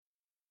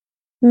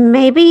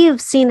Maybe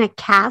you've seen a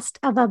cast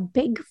of a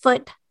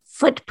Bigfoot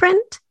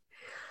footprint,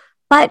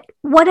 but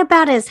what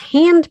about his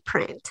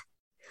handprint?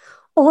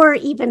 Or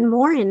even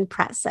more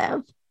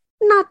impressive,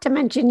 not to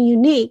mention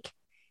unique,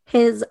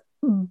 his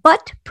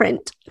butt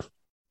print.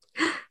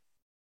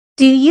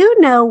 Do you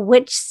know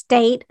which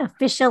state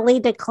officially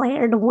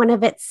declared one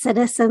of its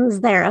citizens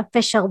their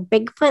official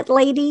Bigfoot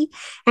lady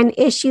and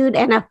issued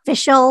an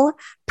official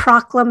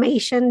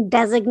proclamation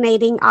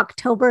designating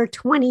October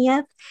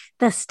 20th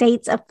the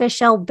state's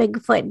official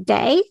Bigfoot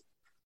Day?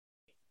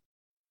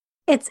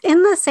 It's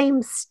in the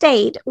same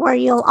state where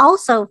you'll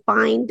also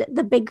find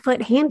the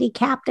Bigfoot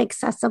handicapped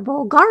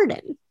accessible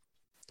garden.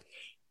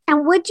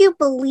 And would you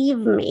believe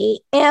me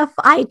if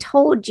I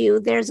told you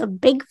there's a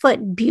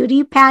Bigfoot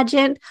beauty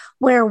pageant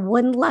where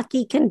one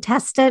lucky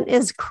contestant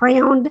is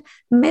crowned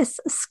Miss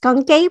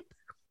Skunkape?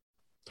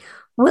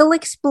 We'll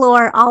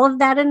explore all of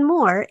that and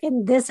more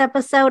in this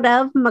episode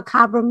of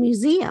Macabre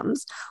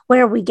Museums,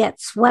 where we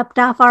get swept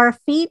off our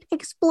feet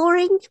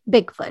exploring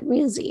Bigfoot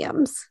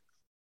museums.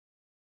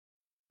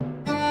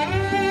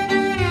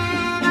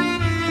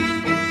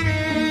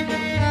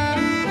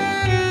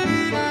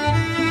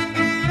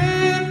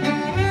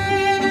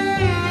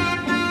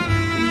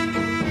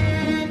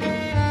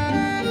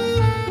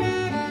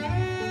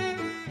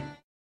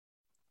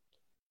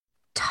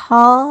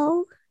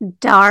 Tall,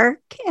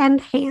 dark, and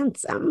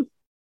handsome.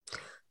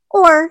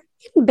 Or,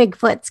 in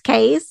Bigfoot's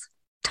case,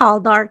 tall,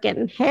 dark,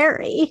 and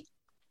hairy.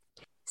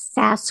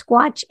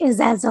 Sasquatch is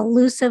as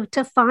elusive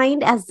to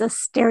find as the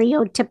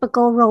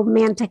stereotypical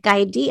romantic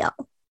ideal.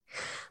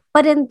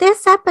 But in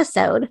this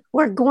episode,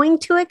 we're going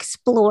to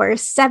explore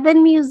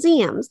 7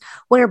 museums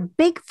where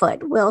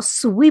Bigfoot will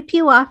sweep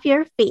you off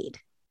your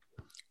feet.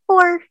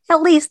 Or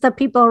at least the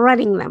people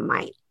running them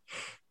might.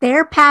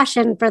 Their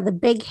passion for the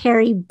big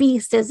hairy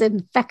beast is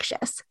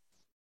infectious.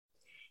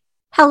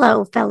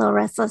 Hello, fellow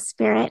restless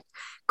spirit.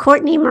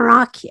 Courtney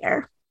Maroc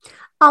here.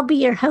 I'll be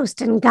your host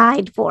and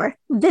guide for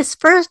this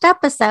first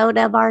episode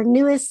of our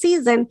newest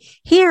season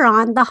here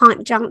on the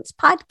Haunt Jaunts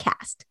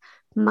podcast,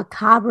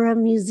 Macabre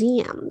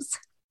Museums.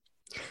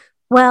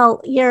 Well,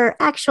 you're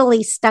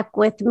actually stuck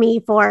with me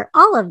for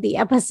all of the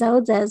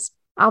episodes as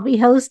I'll be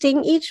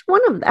hosting each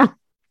one of them.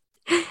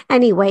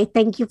 Anyway,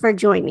 thank you for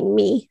joining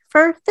me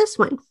for this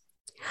one.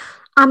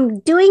 I'm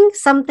doing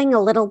something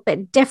a little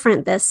bit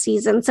different this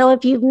season. So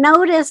if you've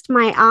noticed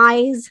my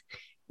eyes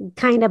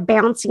kind of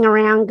bouncing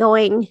around,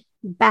 going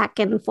back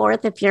and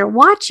forth, if you're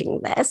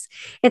watching this,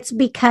 it's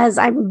because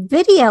I'm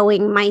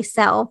videoing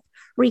myself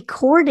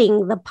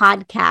recording the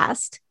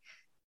podcast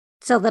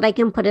so that I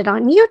can put it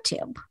on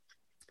YouTube.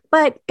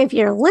 But if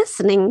you're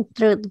listening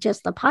through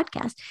just the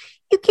podcast,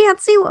 you can't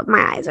see what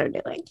my eyes are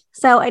doing.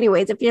 So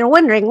anyways, if you're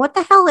wondering what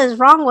the hell is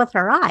wrong with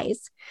her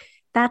eyes,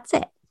 that's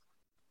it.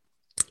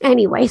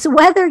 Anyways,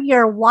 whether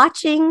you're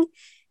watching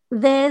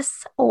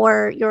this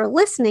or you're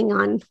listening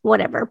on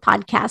whatever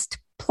podcast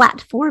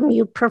platform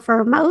you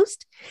prefer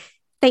most,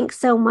 thanks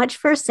so much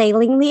for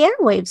sailing the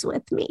airwaves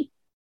with me.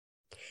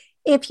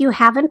 If you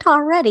haven't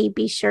already,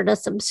 be sure to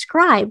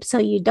subscribe so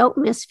you don't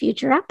miss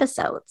future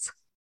episodes.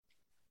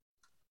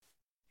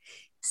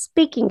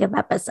 Speaking of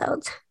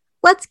episodes,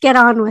 let's get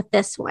on with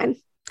this one.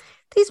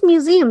 These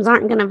museums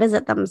aren't going to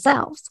visit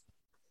themselves.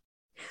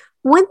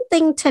 One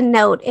thing to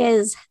note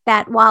is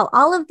that while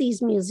all of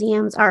these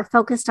museums are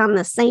focused on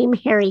the same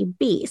hairy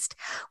beast,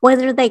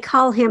 whether they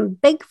call him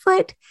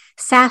Bigfoot,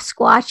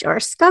 Sasquatch, or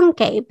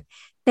Skunkape,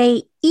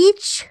 they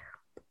each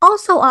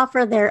also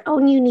offer their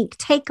own unique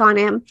take on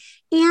him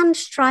and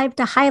strive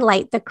to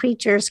highlight the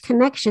creature's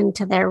connection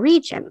to their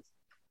region.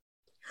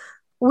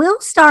 We'll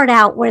start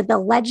out where the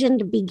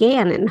legend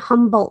began in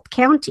Humboldt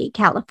County,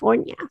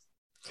 California.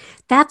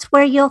 That's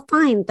where you'll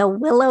find the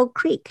Willow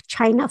Creek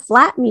China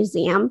Flat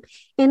Museum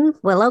in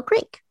Willow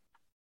Creek.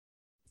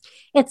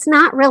 It's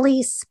not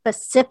really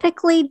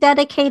specifically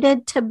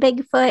dedicated to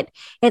Bigfoot.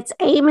 Its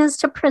aim is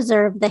to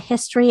preserve the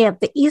history of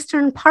the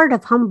eastern part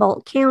of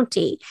Humboldt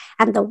County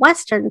and the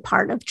western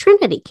part of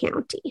Trinity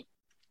County.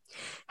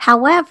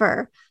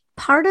 However,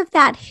 part of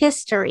that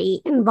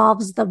history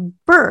involves the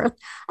birth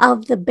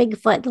of the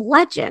Bigfoot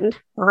legend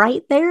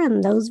right there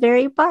in those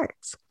very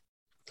parts.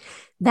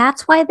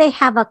 That's why they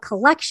have a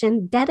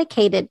collection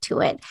dedicated to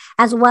it,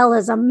 as well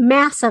as a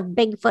massive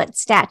Bigfoot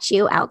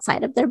statue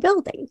outside of their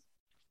building.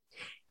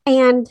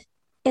 And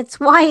it's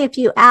why if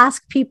you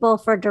ask people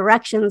for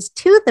directions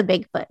to the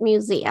Bigfoot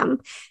Museum,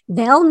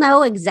 they'll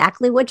know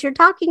exactly what you're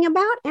talking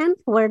about and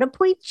where to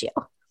point you.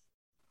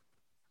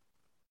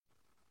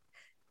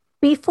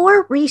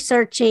 Before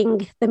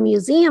researching the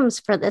museums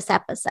for this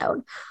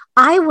episode,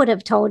 I would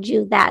have told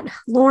you that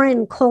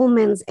Loren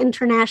Coleman's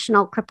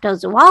International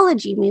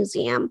Cryptozoology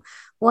Museum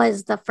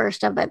was the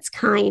first of its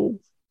kind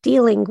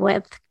dealing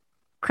with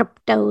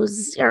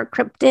cryptos or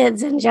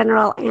cryptids in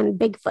general and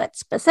Bigfoot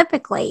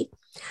specifically.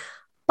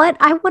 But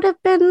I would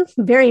have been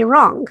very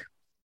wrong.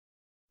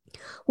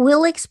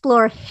 We'll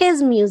explore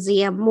his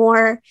museum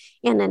more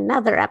in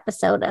another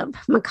episode of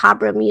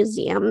Macabre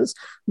Museums,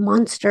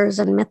 Monsters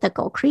and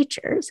Mythical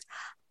Creatures.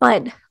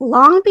 But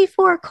long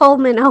before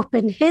Coleman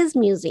opened his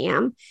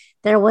museum,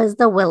 there was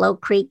the Willow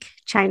Creek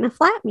China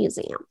Flat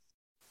Museum.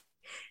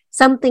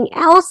 Something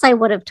else I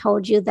would have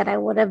told you that I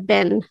would have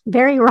been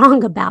very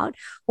wrong about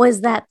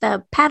was that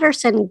the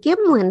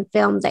Patterson-Gimlin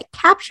film that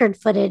captured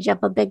footage of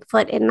a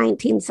Bigfoot in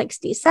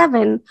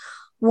 1967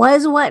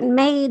 was what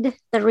made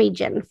the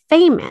region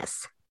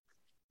famous.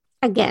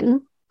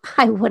 Again,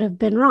 I would have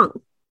been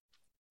wrong.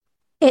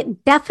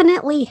 It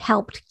definitely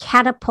helped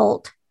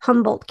catapult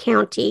Humboldt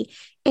County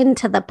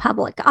into the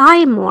public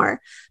eye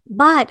more,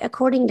 but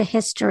according to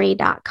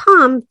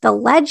History.com, the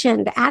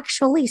legend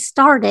actually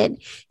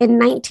started in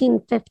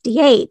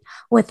 1958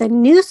 with a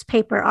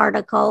newspaper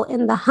article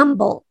in the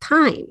Humboldt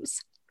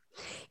Times.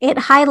 It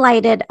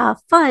highlighted a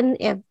fun,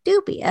 if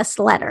dubious,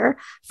 letter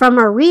from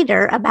a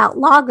reader about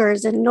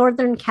loggers in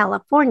Northern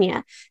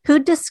California who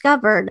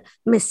discovered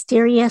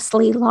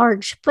mysteriously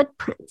large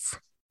footprints.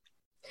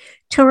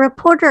 To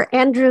reporter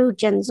Andrew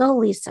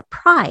Genzoli's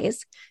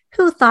surprise,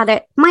 who thought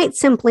it might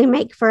simply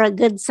make for a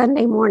good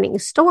Sunday morning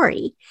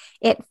story,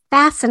 it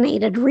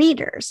fascinated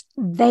readers.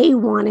 They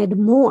wanted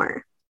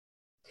more.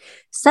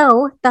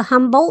 So the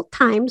Humboldt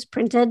Times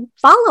printed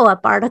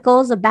follow-up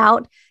articles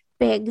about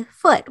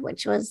Bigfoot,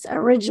 which was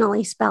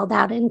originally spelled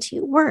out in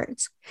 2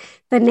 words,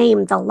 the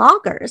name the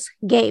loggers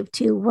gave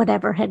to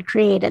whatever had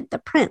created the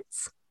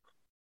prints.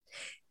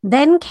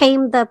 Then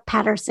came the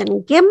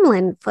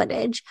Patterson-Gimlin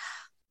footage,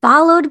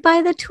 followed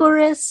by the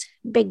tourists,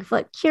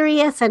 Bigfoot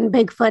curious, and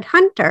Bigfoot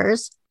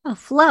hunters, a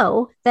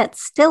flow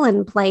that's still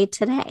in play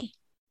today.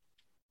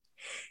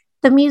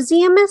 The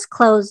museum is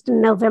closed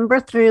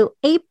November through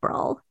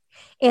April.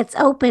 It's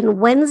open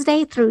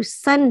Wednesday through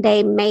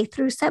Sunday, May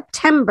through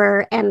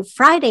September, and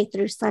Friday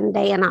through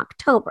Sunday in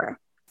October.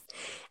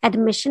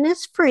 Admission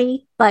is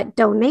free, but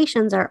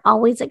donations are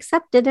always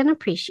accepted and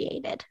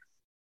appreciated.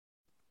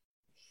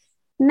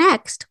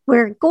 Next,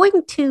 we're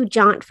going to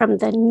jaunt from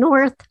the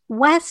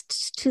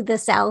northwest to the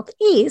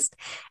southeast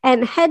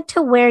and head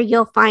to where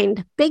you'll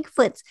find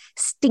Bigfoot's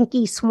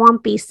stinky,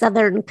 swampy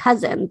southern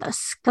cousin, the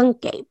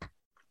skunk ape.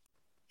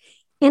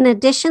 In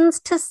addition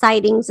to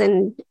sightings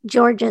in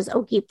Georgia's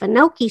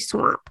Okefenokee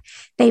Swamp,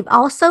 they've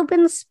also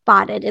been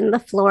spotted in the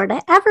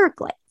Florida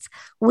Everglades,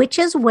 which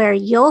is where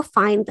you'll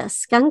find the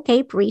skunk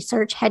ape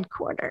research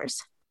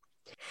headquarters.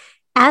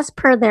 As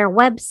per their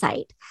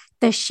website,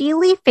 the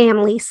Shealy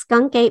family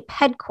skunk ape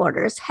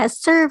headquarters has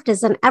served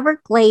as an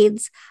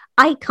Everglades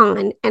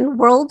icon and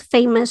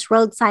world-famous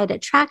roadside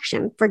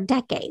attraction for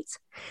decades,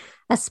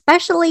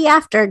 especially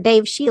after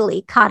Dave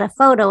Shealy caught a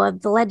photo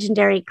of the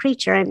legendary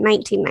creature in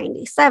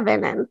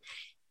 1997, and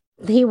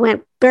he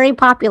went very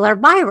popular,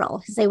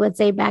 viral, as they would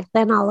say back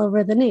then, all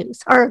over the news.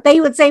 Or they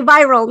would say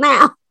viral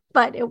now,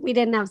 but we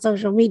didn't have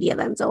social media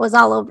then, so it was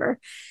all over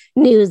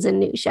news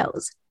and news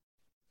shows.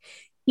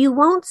 You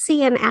won't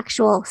see an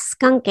actual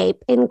skunk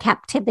ape in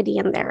captivity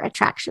in their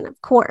attraction,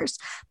 of course,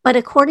 but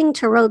according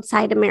to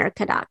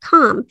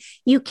RoadsideAmerica.com,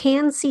 you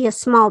can see a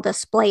small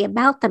display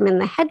about them in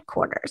the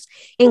headquarters,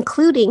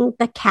 including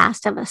the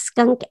cast of a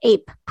skunk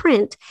ape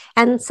print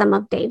and some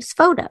of Dave's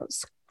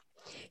photos.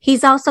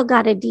 He's also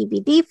got a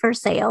DVD for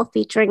sale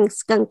featuring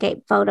skunk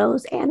ape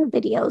photos and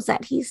videos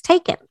that he's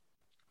taken.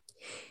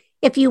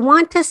 If you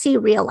want to see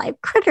real-life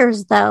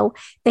critters, though,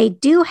 they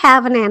do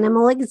have an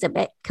animal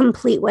exhibit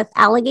complete with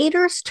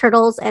alligators,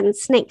 turtles, and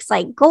snakes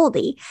like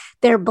Goldie,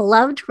 their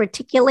beloved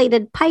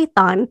reticulated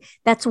python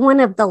that's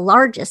one of the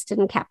largest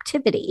in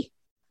captivity.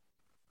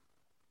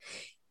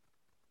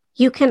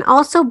 You can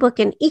also book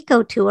an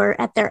eco tour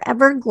at their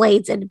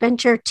Everglades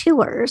Adventure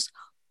Tours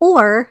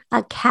or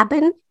a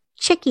cabin,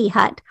 chickie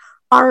hut,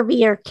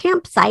 RV, or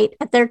campsite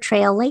at their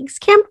Trail Lakes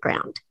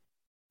campground.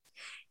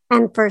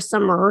 And for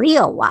some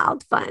real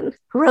wild fun,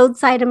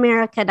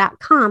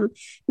 RoadsideAmerica.com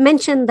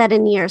mentioned that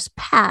in years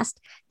past,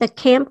 the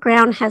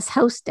campground has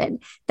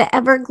hosted the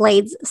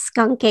Everglades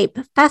Skunk Ape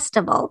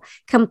Festival,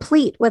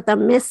 complete with a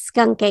Miss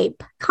Skunk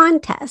Ape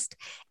contest.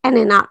 And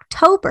in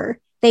October,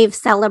 they've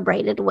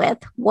celebrated with,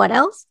 what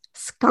else?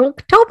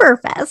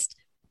 Skunktoberfest.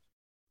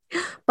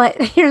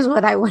 But here's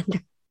what I wonder.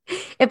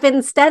 If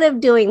instead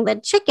of doing the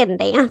chicken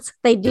dance,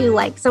 they do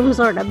like some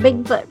sort of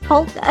Bigfoot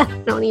polka, I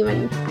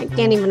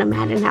can't even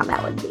imagine how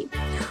that would be.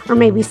 Or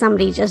maybe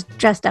somebody just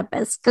dressed up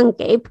as Skunk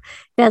Ape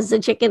does the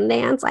chicken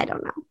dance. I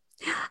don't know.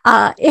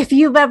 If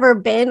you've ever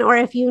been, or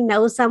if you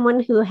know someone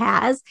who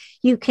has,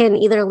 you can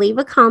either leave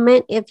a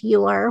comment if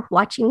you are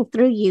watching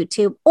through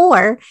YouTube,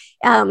 or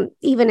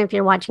even if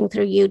you're watching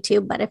through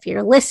YouTube, but if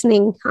you're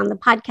listening on the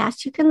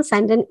podcast, you can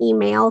send an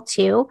email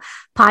to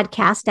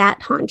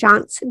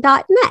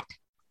podcast@hauntjaunts.net.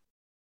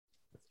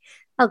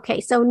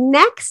 Okay, so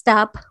next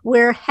up,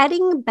 we're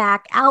heading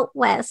back out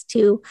west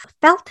to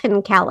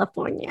Felton,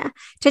 California,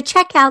 to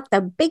check out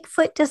the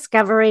Bigfoot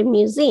Discovery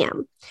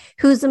Museum,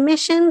 whose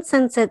mission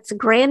since its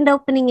grand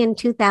opening in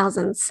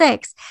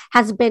 2006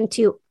 has been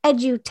to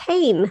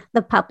edutain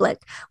the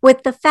public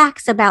with the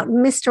facts about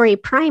mystery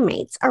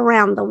primates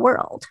around the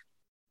world.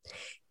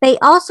 They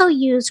also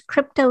use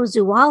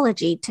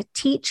cryptozoology to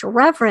teach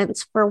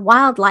reverence for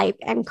wildlife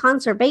and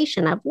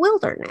conservation of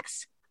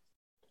wilderness,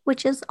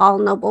 which is all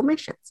noble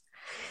missions.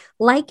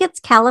 Like its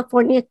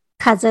California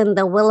cousin,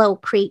 the Willow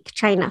Creek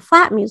China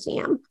Flat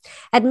Museum.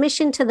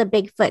 Admission to the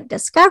Bigfoot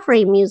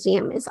Discovery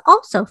Museum is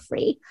also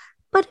free,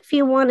 but if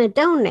you want to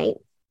donate,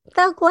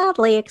 they'll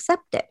gladly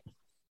accept it.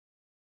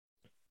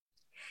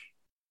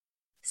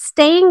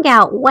 Staying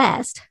out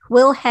west,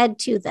 we'll head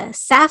to the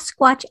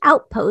Sasquatch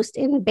Outpost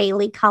in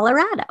Bailey,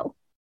 Colorado.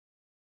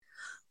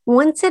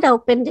 Once it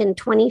opened in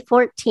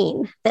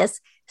 2014,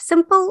 this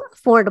simple,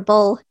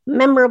 affordable,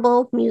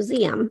 memorable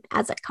museum,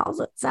 as it calls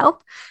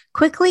itself,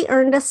 quickly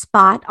earned a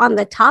spot on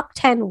the top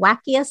 10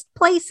 wackiest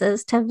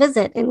places to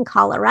visit in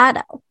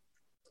Colorado.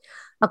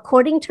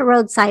 According to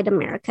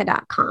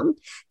RoadsideAmerica.com,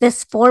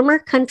 this former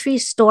country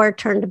store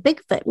turned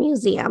Bigfoot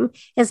museum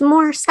is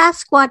more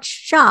Sasquatch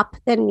shop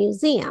than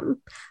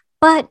museum,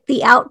 but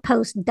the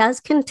outpost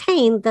does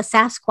contain the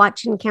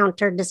Sasquatch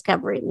Encounter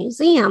Discovery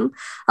Museum,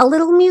 a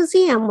little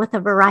museum with a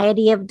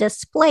variety of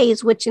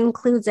displays, which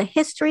includes a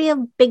history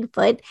of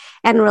Bigfoot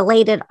and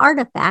related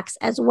artifacts,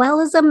 as well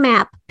as a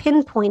map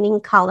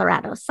pinpointing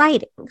Colorado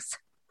sightings.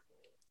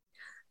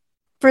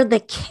 For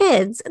the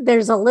kids,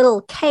 there's a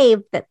little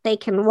cave that they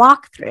can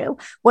walk through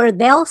where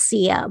they'll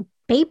see a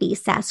baby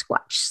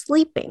Sasquatch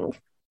sleeping.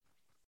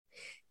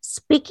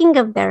 Speaking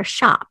of their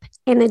shop,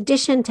 in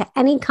addition to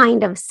any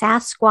kind of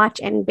Sasquatch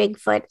and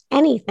Bigfoot,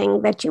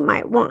 anything that you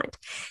might want,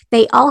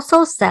 they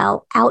also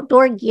sell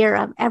outdoor gear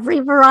of every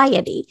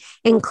variety,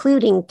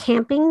 including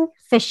camping,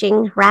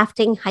 fishing,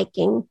 rafting,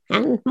 hiking,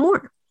 and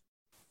more.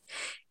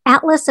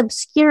 Atlas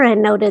Obscura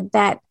noted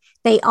that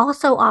they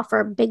also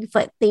offer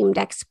Bigfoot-themed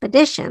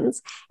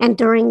expeditions, and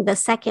during the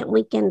second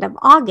weekend of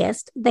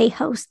August, they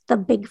host the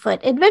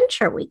Bigfoot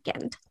Adventure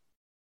Weekend.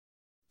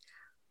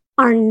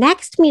 Our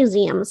next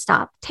museum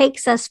stop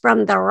takes us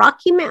from the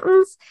Rocky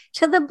Mountains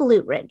to the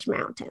Blue Ridge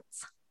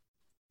Mountains.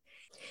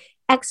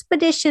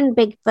 Expedition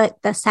Bigfoot,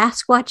 the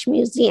Sasquatch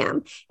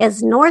Museum,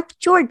 is North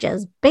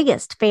Georgia's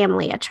biggest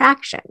family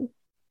attraction.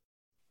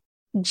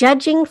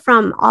 Judging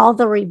from all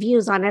the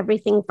reviews on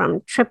everything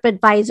from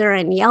TripAdvisor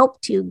and Yelp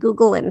to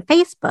Google and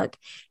Facebook,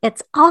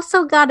 it's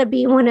also got to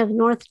be one of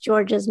North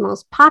Georgia's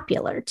most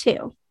popular,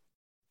 too.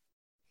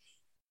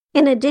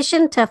 In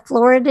addition to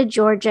Florida,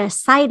 Georgia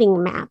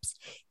sighting maps,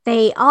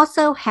 they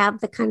also have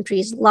the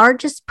country's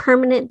largest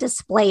permanent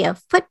display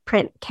of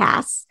footprint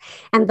casts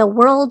and the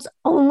world's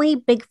only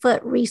Bigfoot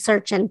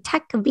research and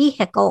tech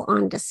vehicle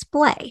on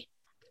display.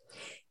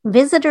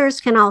 Visitors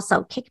can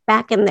also kick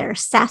back in their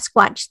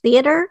Sasquatch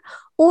theater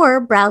or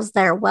browse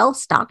their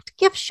well-stocked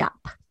gift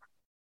shop.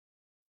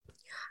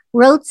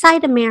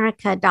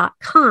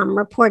 RoadsideAmerica.com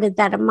reported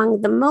that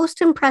among the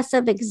most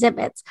impressive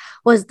exhibits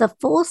was the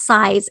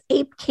full-size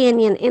Ape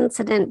Canyon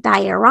incident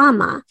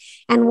diorama,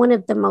 and one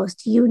of the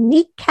most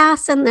unique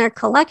casts in their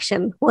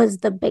collection was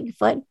the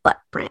Bigfoot butt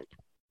print.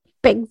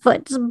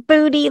 Bigfoot's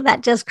booty,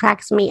 that just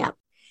cracks me up.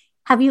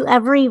 Have you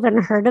ever even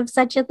heard of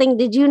such a thing?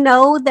 Did you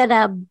know that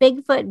a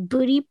Bigfoot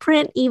booty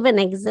print even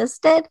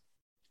existed?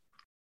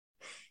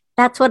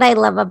 That's what I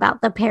love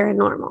about the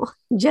paranormal.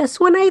 Just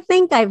when I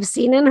think I've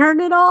seen and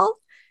heard it all,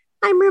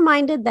 I'm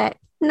reminded that,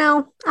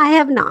 no, I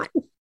have not.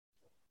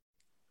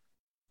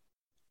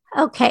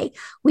 Okay,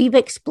 we've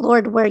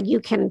explored where you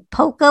can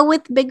polka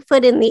with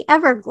Bigfoot in the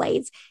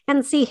Everglades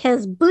and see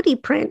his booty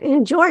print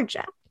in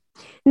Georgia.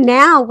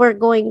 Now we're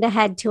going to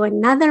head to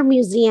another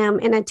museum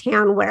in a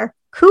town where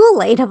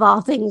Kool-Aid, of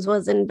all things,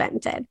 was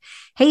invented,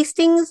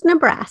 Hastings,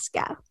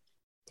 Nebraska.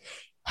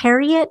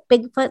 Harriet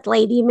Bigfoot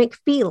Lady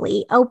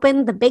McFeely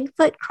opened the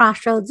Bigfoot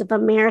Crossroads of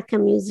America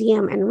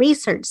Museum and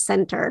Research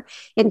Center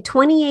in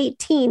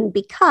 2018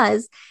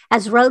 because,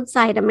 as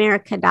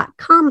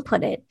RoadsideAmerica.com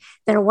put it,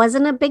 there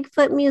wasn't a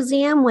Bigfoot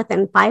museum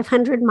within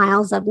 500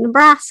 miles of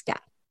Nebraska.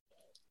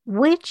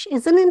 Which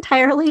isn't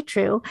entirely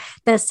true.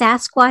 The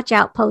Sasquatch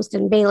Outpost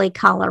in Bailey,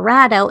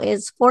 Colorado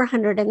is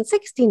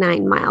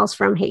 469 miles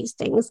from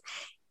Hastings.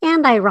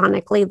 And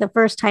ironically, the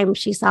first time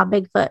she saw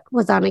Bigfoot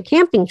was on a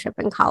camping trip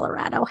in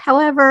Colorado.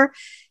 However,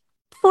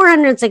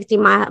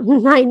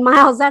 469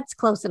 miles, that's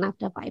close enough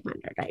to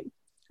 500, right?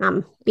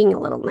 I'm being a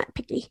little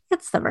nitpicky.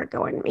 It's the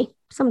Virgo in me.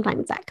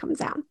 Sometimes that comes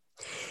out.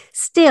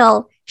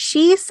 Still,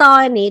 she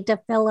saw a need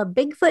to fill a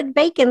Bigfoot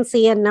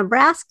vacancy in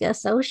Nebraska,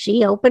 so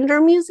she opened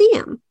her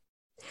museum.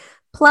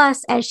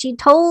 Plus, as she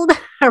told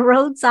a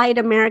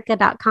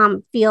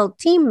RoadsideAmerica.com field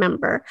team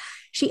member,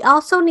 she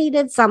also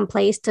needed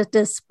someplace to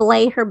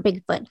display her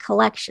Bigfoot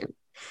collection,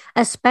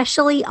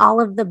 especially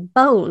all of the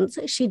bones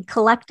she'd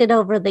collected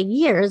over the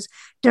years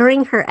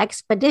during her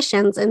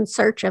expeditions in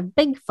search of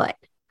Bigfoot.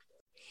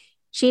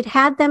 She'd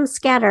had them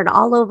scattered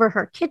all over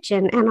her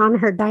kitchen and on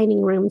her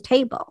dining room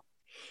table.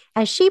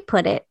 As she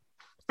put it,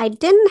 I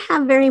didn't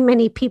have very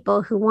many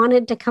people who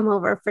wanted to come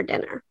over for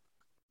dinner.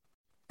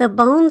 The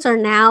bones are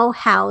now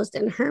housed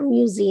in her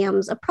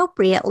museum's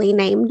appropriately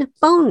named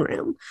Bone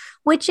Room,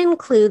 which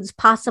includes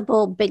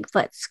possible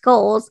Bigfoot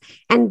skulls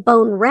and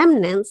bone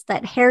remnants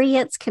that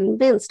Harriet's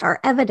convinced are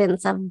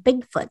evidence of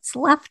Bigfoot's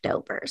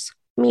leftovers,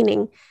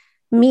 meaning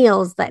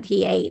meals that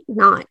he ate,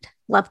 not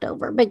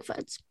leftover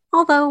Bigfoots.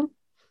 Although,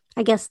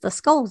 I guess the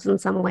skulls in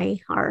some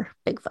way are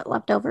Bigfoot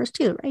leftovers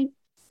too, right?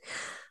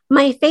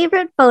 My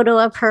favorite photo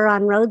of her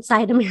on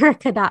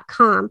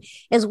roadsideamerica.com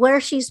is where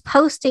she's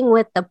posting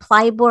with the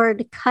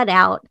plyboard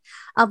cutout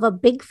of a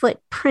Bigfoot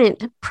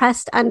print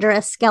pressed under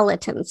a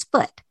skeleton's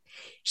foot.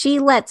 She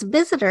lets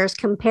visitors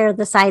compare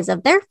the size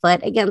of their foot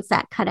against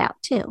that cutout,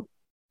 too.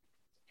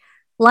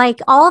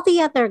 Like all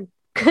the other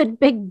good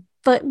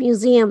Bigfoot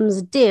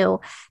museums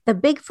do, the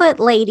Bigfoot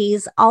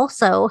Ladies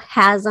also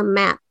has a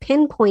map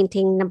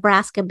pinpointing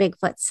Nebraska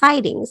Bigfoot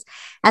sightings,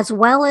 as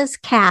well as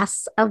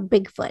casts of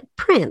Bigfoot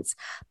prints,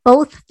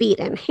 both feet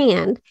and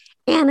hand,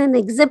 and an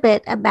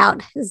exhibit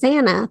about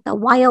Zana, the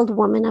wild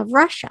woman of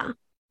Russia.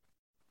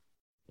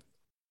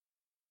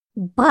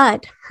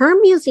 But her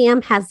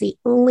museum has the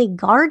only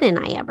garden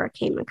I ever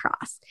came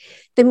across.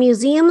 The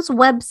museum's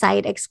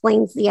website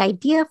explains the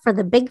idea for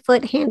the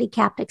Bigfoot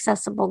Handicapped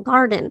Accessible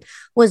Garden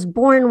was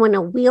born when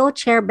a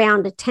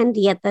wheelchair-bound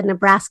attendee at the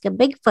Nebraska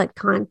Bigfoot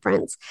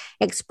Conference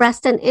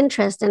expressed an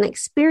interest in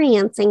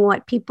experiencing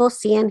what people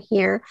see and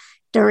hear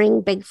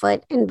during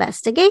Bigfoot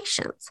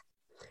investigations.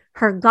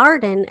 Her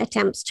garden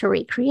attempts to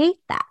recreate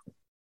that.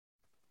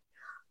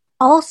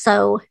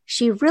 Also,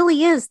 she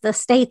really is the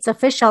state's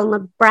official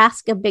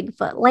Nebraska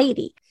Bigfoot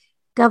lady.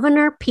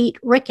 Governor Pete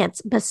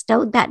Ricketts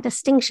bestowed that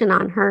distinction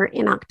on her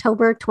in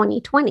October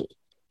 2020.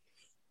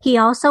 He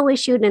also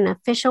issued an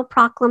official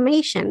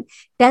proclamation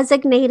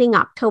designating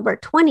October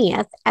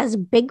 20th as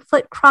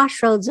Bigfoot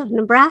Crossroads of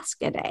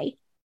Nebraska Day.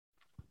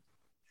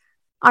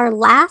 Our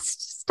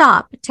last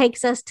stop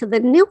takes us to the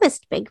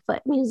newest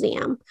Bigfoot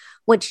Museum,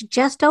 which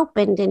just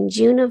opened in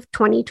June of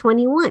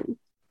 2021.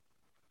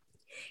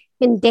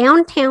 In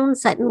downtown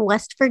Sutton,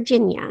 West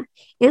Virginia,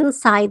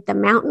 inside the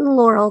Mountain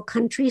Laurel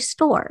Country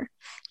Store,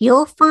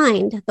 you'll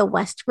find the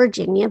West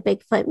Virginia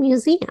Bigfoot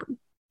Museum.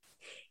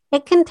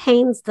 It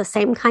contains the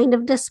same kind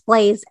of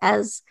displays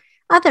as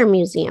other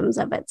museums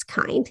of its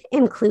kind,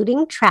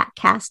 including track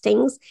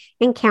castings,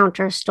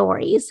 encounter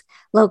stories,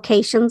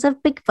 locations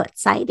of Bigfoot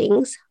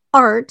sightings,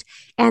 art,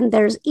 and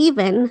there's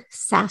even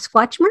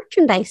Sasquatch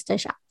merchandise to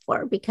shop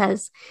for,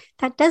 because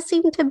that does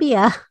seem to be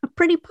a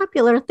pretty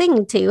popular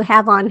thing to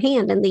have on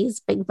hand in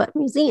these Bigfoot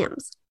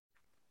museums.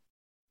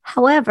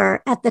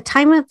 However, at the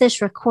time of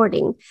this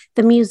recording,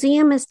 the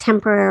museum is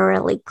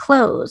temporarily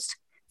closed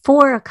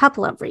for a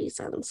couple of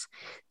reasons.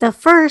 The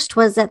first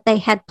was that they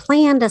had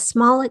planned a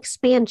small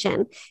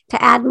expansion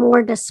to add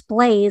more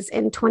displays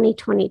in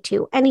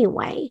 2022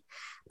 anyway.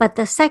 But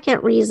the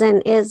second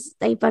reason is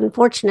they've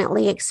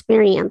unfortunately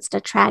experienced a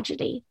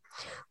tragedy.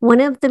 One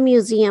of the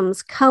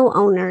museum's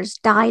co-owners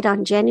died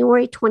on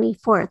January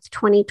 24th,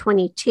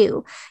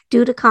 2022,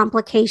 due to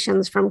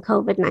complications from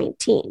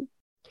COVID-19.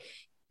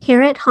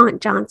 Here at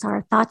Haunt Jaunts,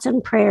 our thoughts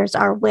and prayers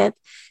are with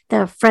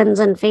the friends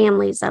and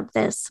families of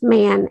this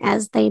man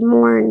as they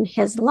mourn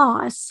his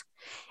loss.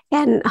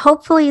 And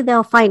hopefully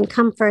they'll find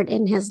comfort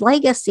in his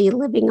legacy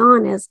living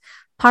on as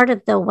part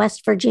of the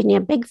West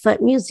Virginia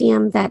Bigfoot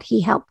Museum that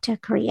he helped to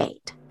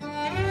create.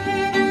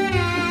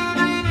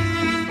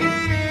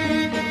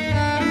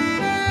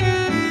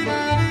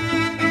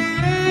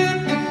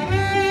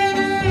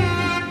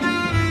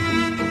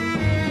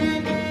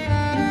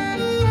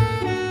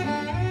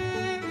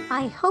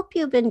 I hope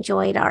you've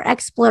enjoyed our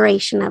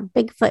exploration of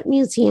Bigfoot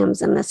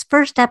museums in this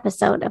first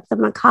episode of the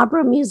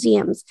Macabre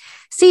Museums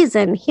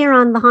season here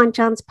on the Haunt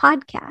Jaunts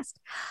podcast.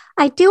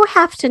 I do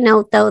have to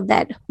note, though,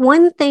 that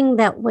one thing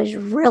that was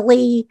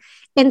really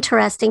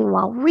interesting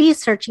while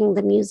researching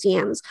the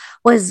museums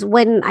was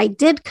when I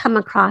did come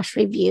across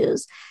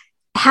reviews,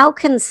 how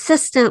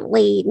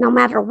consistently, no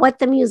matter what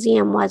the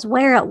museum was,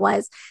 where it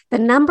was, the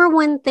number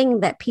one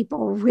thing that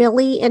people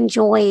really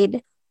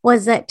enjoyed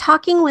was that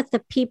talking with the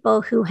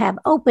people who have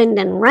opened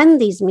and run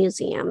these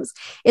museums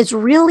is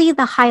really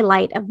the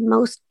highlight of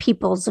most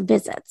people's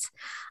visits.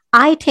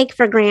 I take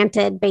for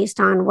granted, based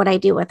on what I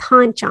do with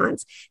Haunt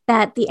Jaunts,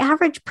 that the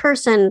average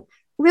person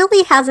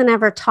really hasn't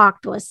ever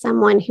talked with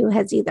someone who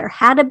has either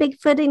had a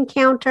Bigfoot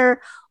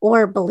encounter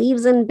or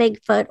believes in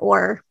Bigfoot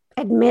or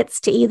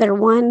admits to either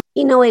one.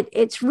 You know,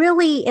 it's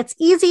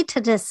easy to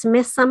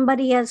dismiss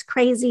somebody as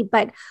crazy,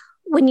 but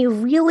when you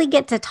really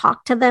get to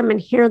talk to them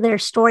and hear their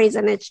stories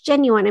and it's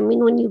genuine, I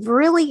mean, when you've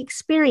really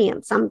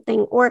experienced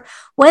something, or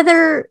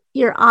whether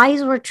your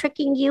eyes were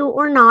tricking you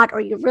or not, or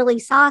you really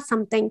saw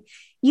something,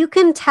 you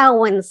can tell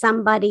when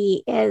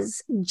somebody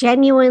is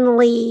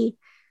genuinely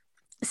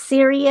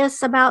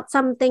serious about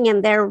something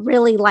and they're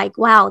really like,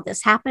 wow,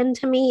 this happened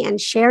to me,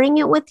 and sharing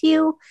it with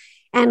you.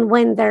 And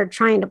when they're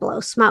trying to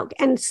blow smoke.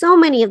 And so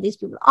many of these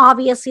people,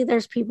 obviously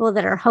there's people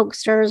that are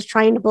hoaxers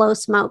trying to blow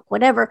smoke,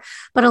 whatever.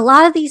 But a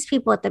lot of these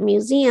people at the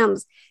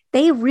museums,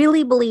 they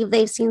really believe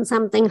they've seen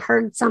something,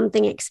 heard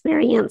something,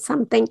 experienced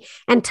something.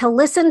 And to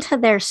listen to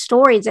their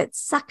stories, it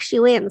sucks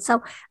you in.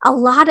 So a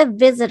lot of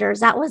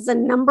visitors, that was the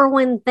number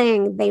one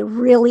thing they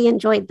really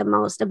enjoyed the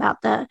most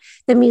about the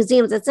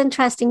museums. It's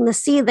interesting to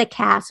see the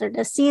cast or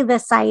to see the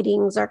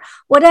sightings or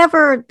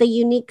whatever the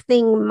unique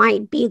thing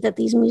might be that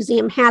these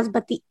museums has.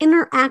 But the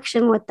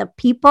interaction with the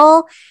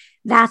people,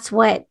 that's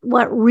what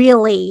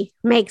really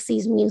makes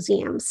these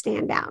museums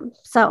stand out.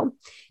 So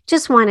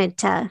just wanted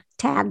to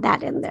add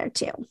that in there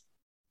too.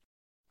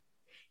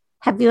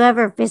 Have you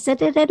ever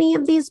visited any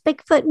of these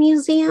Bigfoot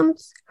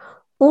museums?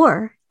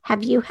 Or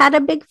have you had a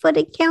Bigfoot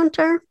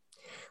encounter?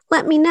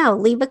 Let me know.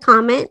 Leave a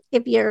comment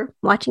if you're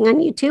watching on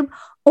YouTube,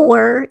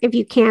 or if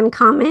you can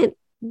comment,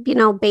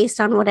 based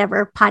on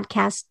whatever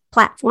podcast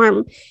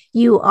platform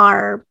you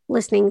are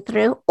listening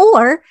through,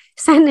 or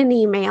send an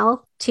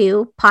email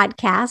to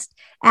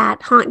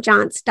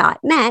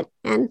podcast@hauntjaunts.net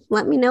and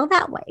let me know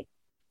that way.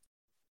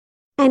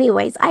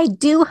 Anyways, I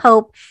do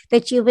hope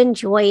that you've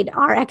enjoyed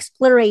our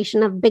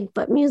exploration of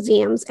Bigfoot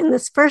museums in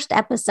this first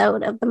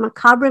episode of the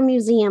Macabre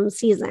Museum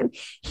season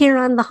here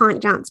on the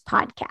Haunt Jaunts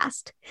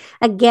podcast.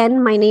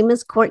 Again, my name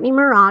is Courtney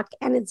Maroc,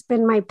 and it's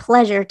been my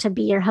pleasure to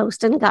be your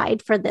host and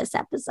guide for this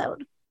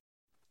episode.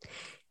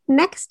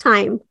 Next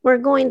time, we're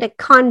going to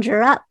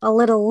conjure up a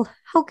little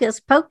hocus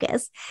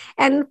pocus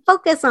and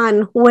focus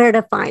on where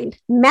to find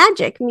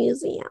magic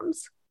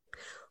museums.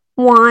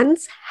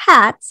 Wands,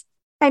 hats,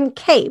 and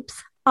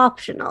capes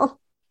optional.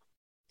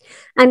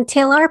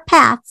 Until our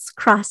paths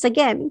cross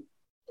again.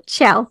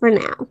 Ciao for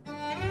now.